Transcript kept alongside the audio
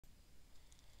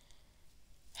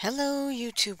Hello,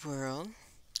 YouTube world.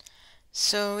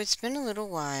 So it's been a little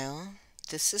while.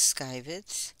 This is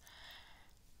Skybits.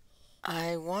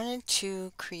 I wanted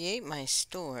to create my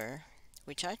store,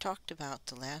 which I talked about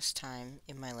the last time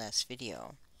in my last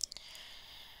video.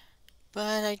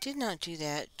 But I did not do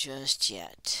that just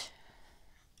yet.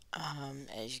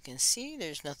 As you can see,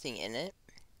 there's nothing in it.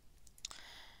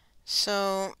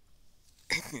 So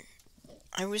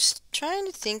I was trying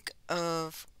to think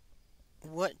of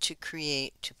what to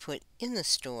create to put in the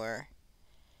store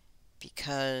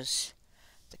because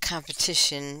the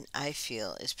competition, I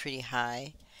feel, is pretty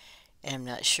high. And I'm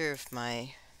not sure if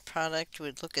my product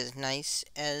would look as nice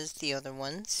as the other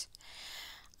ones.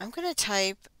 I'm going to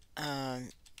type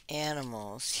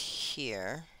animals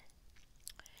here.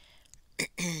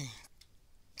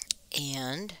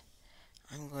 And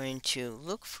I'm going to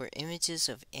look for images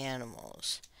of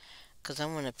animals because I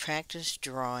want to practice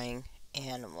drawing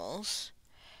animals.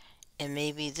 And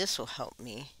maybe this will help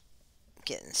me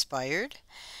get inspired.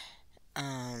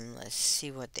 Let's see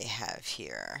what they have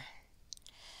here.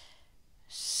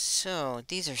 So,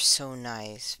 these are so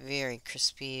nice. Very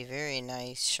crispy, very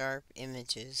nice, sharp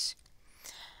images.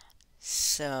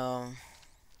 So,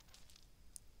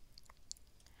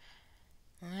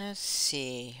 let's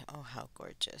see. Oh, how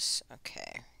gorgeous.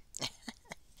 Okay.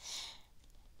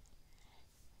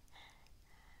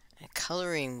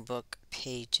 Coloring book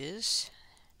pages.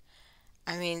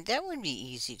 I mean, that would be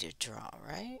easy to draw,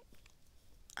 right?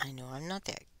 I know I'm not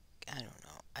that, I don't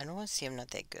know. I don't want to see I'm not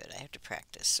that good. I have to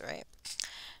practice, right?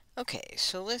 Okay,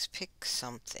 so let's pick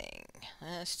something.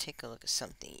 Let's take a look at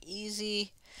something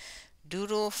easy.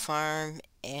 Doodle farm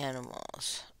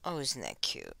animals. Oh, isn't that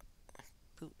cute?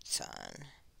 Boots on.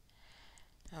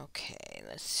 Okay,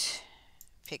 let's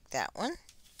pick that one.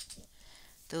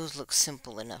 Those look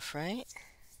simple enough, right?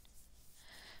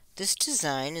 This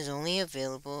design is only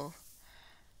available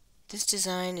as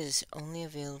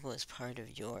part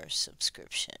of your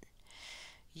subscription.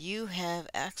 You have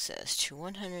access to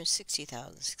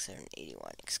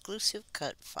 160,681 exclusive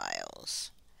cut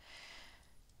files.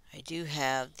 I do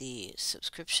have the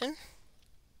subscription,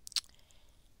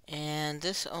 and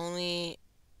this only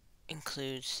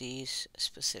includes these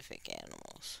specific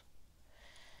animals.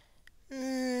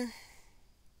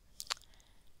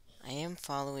 I am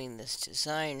following this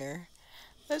designer.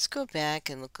 Let's go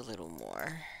back and look a little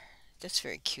more. That's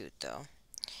very cute though.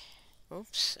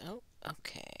 Oops. Oh,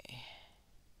 okay.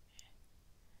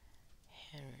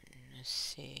 And let's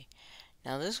see.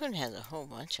 Now this one has a whole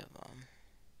bunch of them.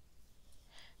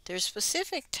 There's a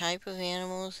specific type of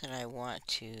animals that I want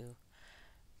to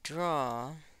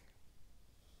draw.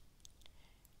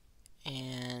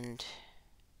 And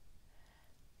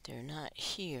they're not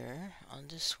here on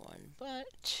this one,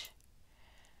 but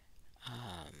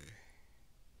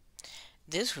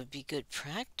this would be good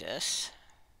practice.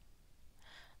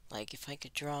 Like if I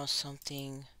could draw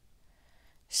something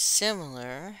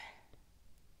similar.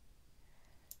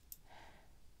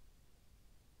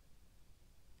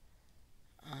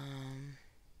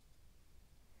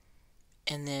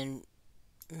 And then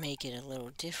make it a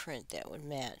little different that would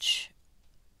match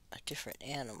a different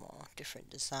animal, different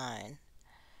design.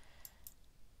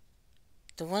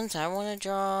 The ones I want to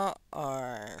draw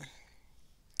are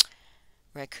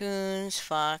raccoons,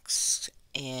 fox,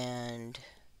 and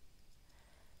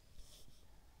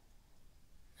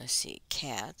let's see,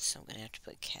 cats. I'm going to have to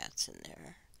put cats in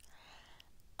there.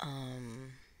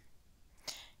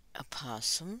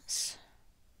 Opossums.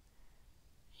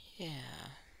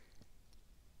 Yeah.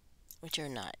 Which are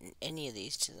not in any of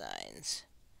these designs.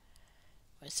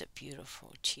 What's a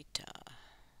beautiful cheetah?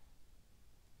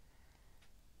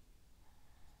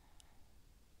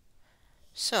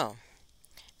 So,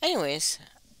 anyways,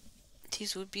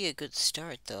 these would be a good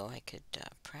start though. I could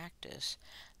practice.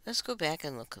 Let's go back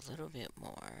and look a little bit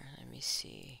more. Let me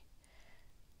see.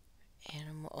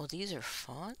 Animal. Oh, these are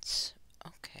fonts?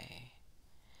 Okay.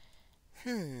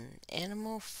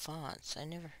 Animal fonts. I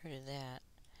never heard of that.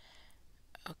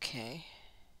 Okay.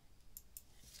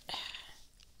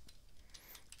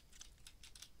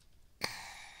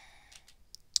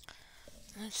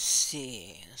 Let's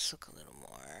see. Let's look a little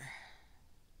more.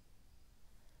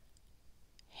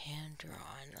 Hand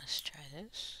drawn. Let's try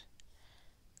this.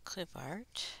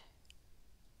 Clipart.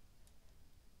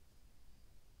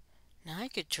 Now I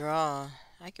could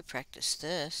practice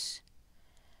this.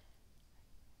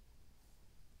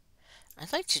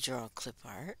 I'd like to draw clip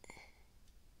art.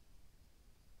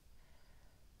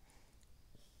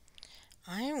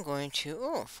 I am going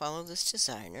to follow this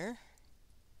designer.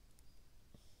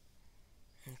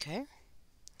 Okay.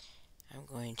 I'm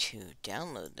going to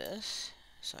download this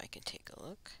so I can take a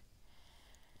look.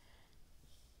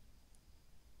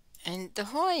 And the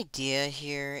whole idea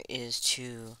here is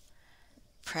to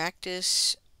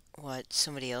practice what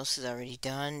somebody else has already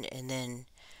done and then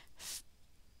f-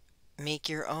 make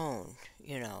your own,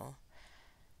 you know.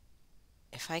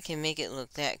 If I can make it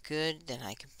look that good, then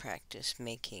I can practice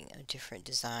making a different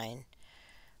design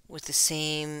with the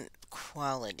same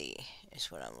quality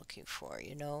is what I'm looking for,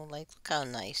 you know? Like, look how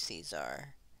nice these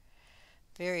are.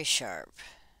 Very sharp.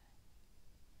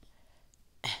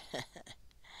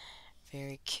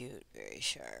 Very cute, very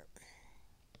sharp.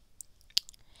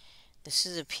 This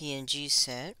is a PNG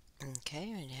set.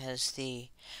 Okay, it has the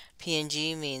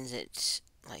PNG means it's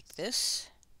like this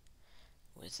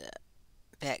with a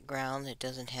background that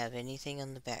doesn't have anything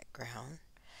on the background.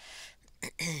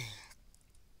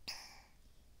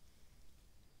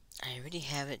 I already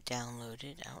have it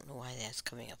downloaded. I don't know why that's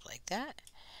coming up like that.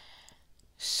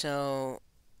 So,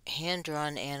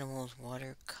 hand-drawn animals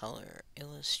watercolor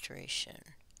illustration.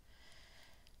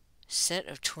 Set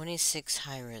of 26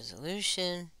 high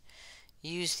resolution.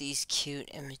 Use these cute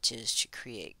images to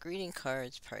create greeting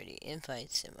cards, party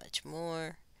invites, and much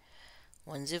more.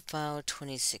 1 zip file,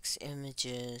 26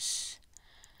 images,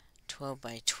 12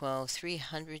 by 12,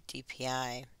 300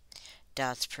 dpi,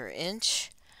 dots per inch.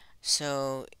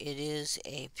 So it is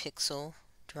a pixel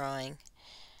drawing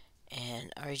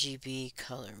and RGB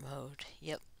color mode.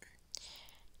 Yep.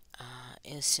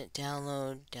 Instant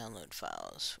download. Download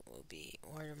files will be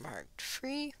watermarked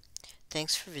free.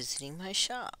 Thanks for visiting my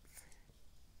shop.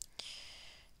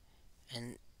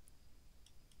 And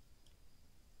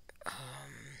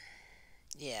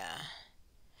yeah.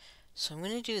 So I'm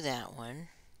going to do that one.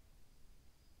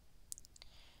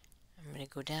 I'm going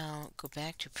to go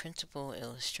back to printable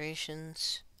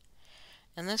illustrations.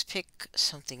 And let's pick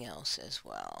something else as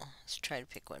well. Let's try to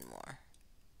pick one more.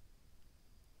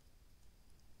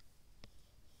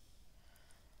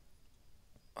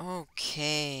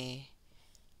 Okay.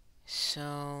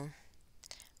 So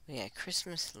we got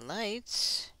Christmas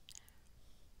lights.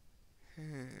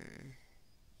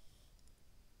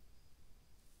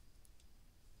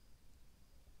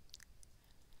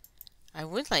 I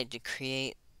would like to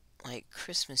create like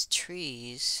Christmas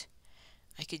trees.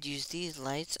 I could use these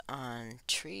lights on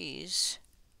trees.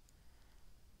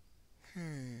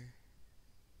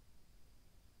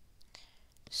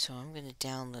 So I'm going to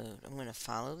download. I'm going to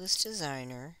follow this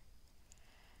designer.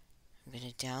 I'm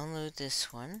going to download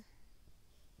this one.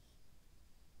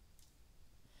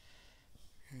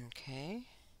 Okay.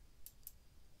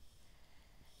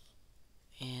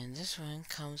 And this one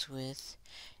comes with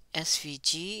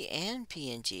SVG and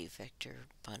PNG vector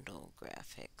bundle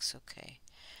graphics. Okay.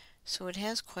 So it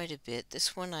has quite a bit.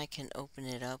 This one I can open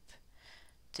it up.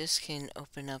 This can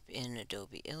open up in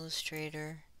Adobe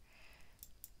Illustrator.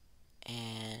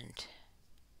 And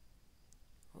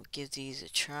we'll give these a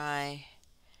try.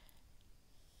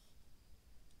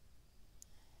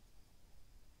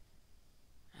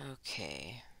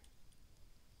 Okay.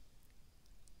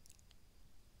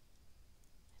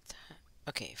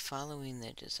 Okay, following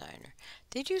the designer.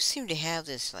 They do seem to have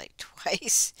this like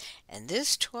twice and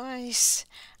this twice.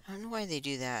 I don't know why they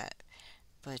do that.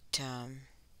 But, of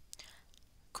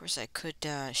course I could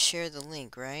share the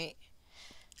link, right?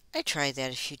 I tried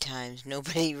that a few times.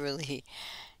 Nobody really...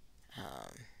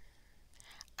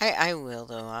 I will,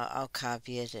 though. I'll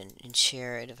copy it and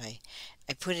share it. If I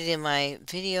put it in my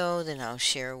video, then I'll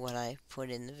share what I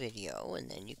put in the video, and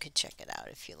then you can check it out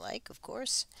if you like, of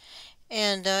course.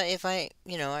 And if I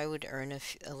would earn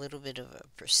a little bit of a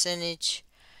percentage,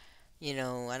 I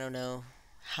don't know,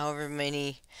 however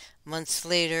many months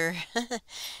later.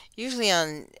 Usually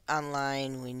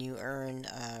online, when you earn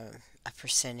a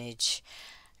percentage,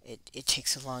 it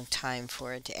takes a long time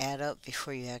for it to add up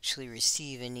before you actually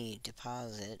receive any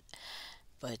deposit.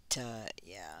 But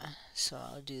yeah, so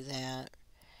I'll do that.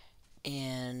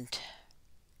 And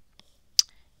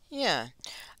yeah,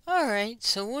 alright,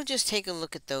 so we'll just take a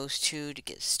look at those two to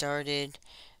get started.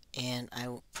 And I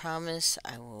will promise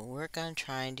I will work on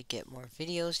trying to get more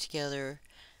videos together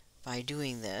by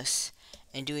doing this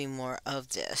and doing more of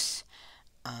this.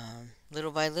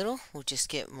 Little by little, we'll just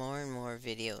get more and more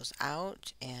videos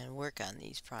out and work on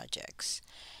these projects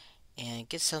and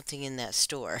get something in that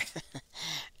store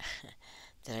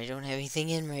that I don't have anything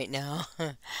in right now.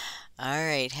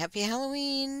 Alright, happy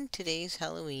Halloween! Today's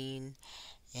Halloween.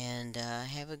 And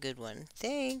have a good one.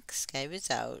 Thanks. Skybits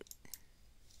out.